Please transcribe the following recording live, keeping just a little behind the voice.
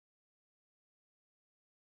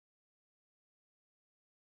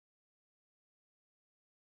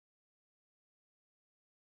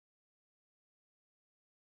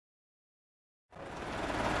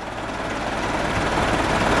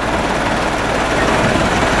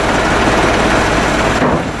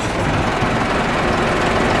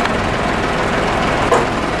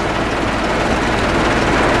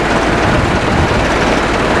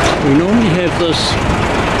this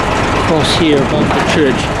cross here above the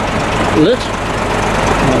church lit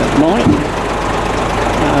at night.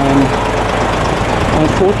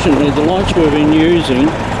 Unfortunately, the lights we've been using,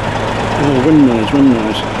 wind noise,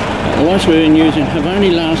 the lights we've been using have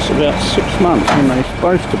only lasted about 6 months when they're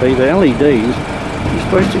supposed to be. The LEDs, you're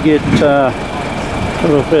supposed to get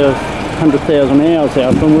sort of about 100,000 hours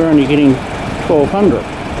out of them. We're only getting 1,200.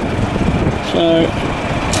 So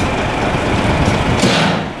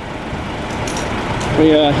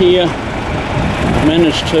we are here.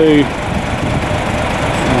 Managed to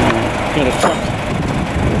get a truck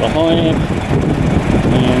with a high amp,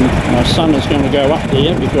 and my son is going to go up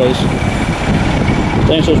there because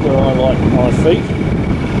that is where I like my feet,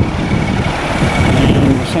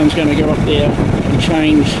 and my son's going to go up there and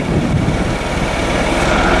change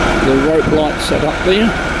the rope lights set up there,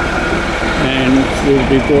 and we'll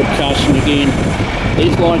be broadcasting again.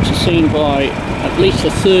 These lights are seen by at least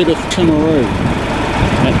a third of Timaru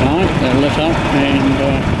at night. They're lit up,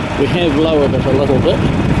 and we have lowered it a little bit,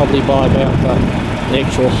 probably by about the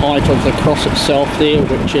actual height of the cross itself there,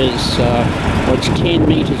 which is 10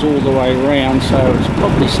 metres all the way around, so it's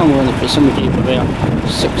probably somewhere in the vicinity of about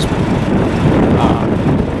 6.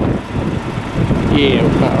 Yeah,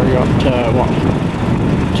 we're up to what,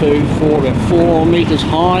 2, 4, about 4 metres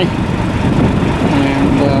high,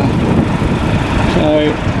 and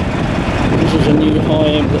so this is a new high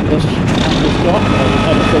amp that this company's got. We've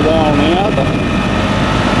had it for a while now, but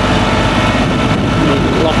it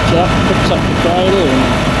locks up, picks up the cradle, and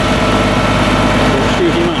we'll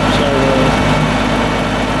shoot him up. So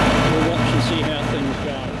we'll watch and see how things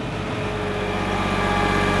go.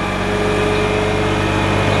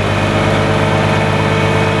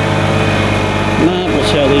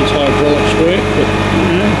 Marvellous how these hydraulics work, but you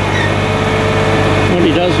know, what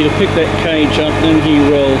he does, he'll pick that cage up, then he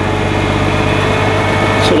will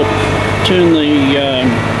sort of turn the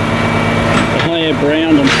high amp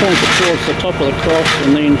round and point it towards the top of the cross,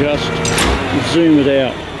 and then just zoom it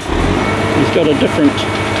out. He's got a different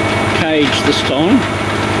cage this time.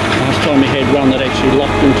 Last time he had one that actually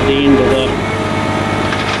locked into the end of the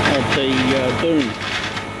boom.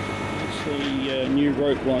 It's the new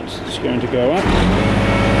rope lights that's going to go up.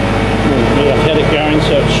 Yeah, I've had it going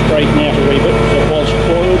so it's straightened out a wee bit because it was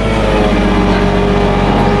coiled.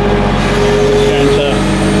 It's going to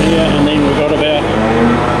here, and then we've got about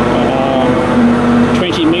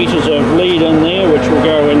 20 metres of lead in there, which will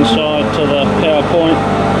go inside to the power point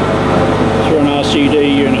through an RCD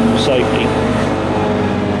unit for safety.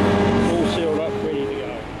 All sealed up, ready to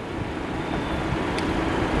go.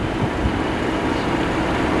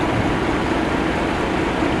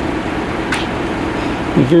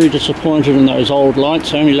 We're very disappointed in those old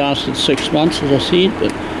lights. They only lasted 6 months, as I said,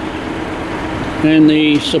 and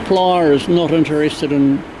the supplier is not interested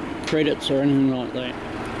in credits or anything like that.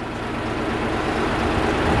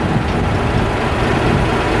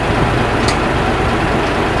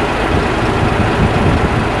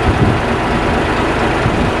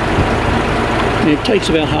 It takes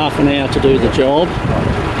about half an hour to do the job,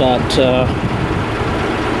 but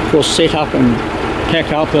of course set up and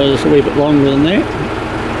pack up is a wee bit longer than that.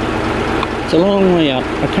 It's a long way up.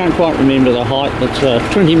 I can't quite remember the height, but it's a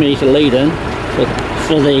 20 metre lead in for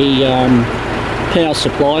the power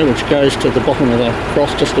supply, which goes to the bottom of the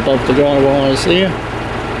cross just above the guy wires there.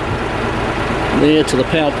 There to the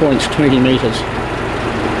power point's 20 metres.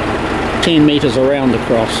 10 metres around the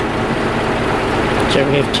cross. So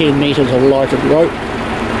we have 10 metres of lighted rope,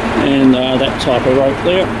 and that type of rope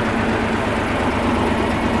there.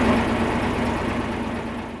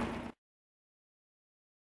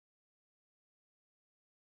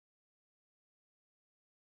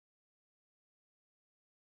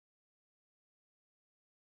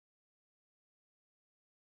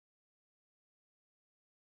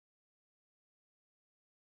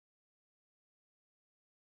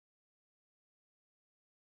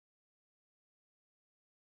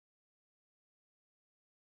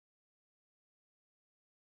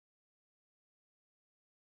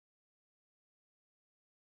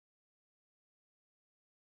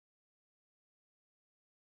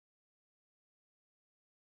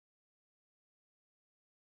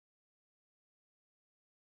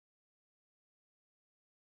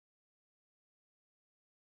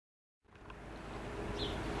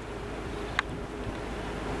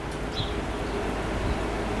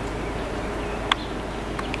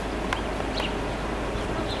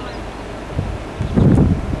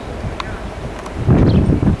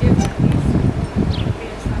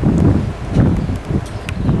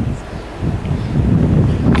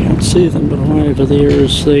 See them, but over there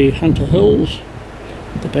is the Hunter Hills,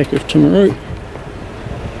 the back of Timaru.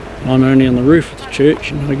 I'm only on the roof of the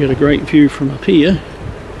church and I get a great view from up here.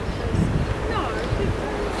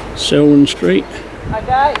 Selwyn Street.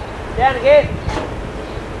 Okay, down again.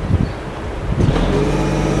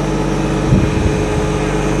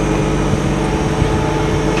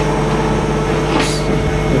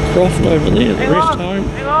 The croft over there, the rest home.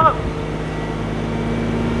 Hang on.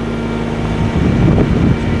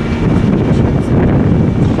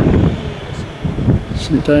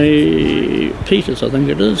 St. Peter's, I think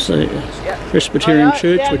it is, the Presbyterian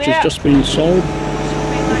church, which has just been sold,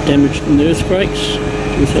 damaged in the earthquakes,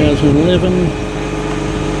 2011,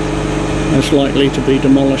 most likely to be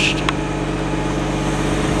demolished.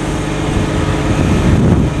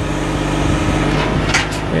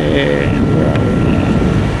 And where are we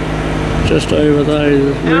now? Just over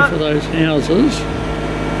those roof of those houses,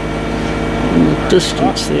 in the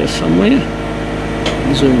distance there somewhere.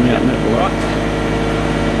 Zoom out and have a look.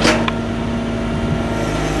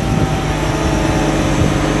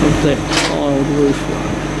 Of that tiled roof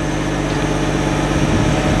line.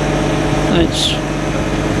 That's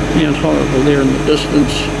Mount Horrible there in the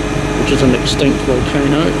distance, which is an extinct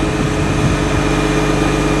volcano.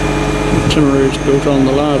 Timaru is built on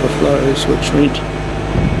the lava flows which went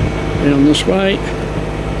down this way,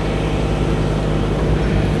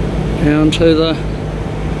 down to the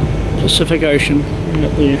Pacific Ocean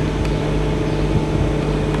out there.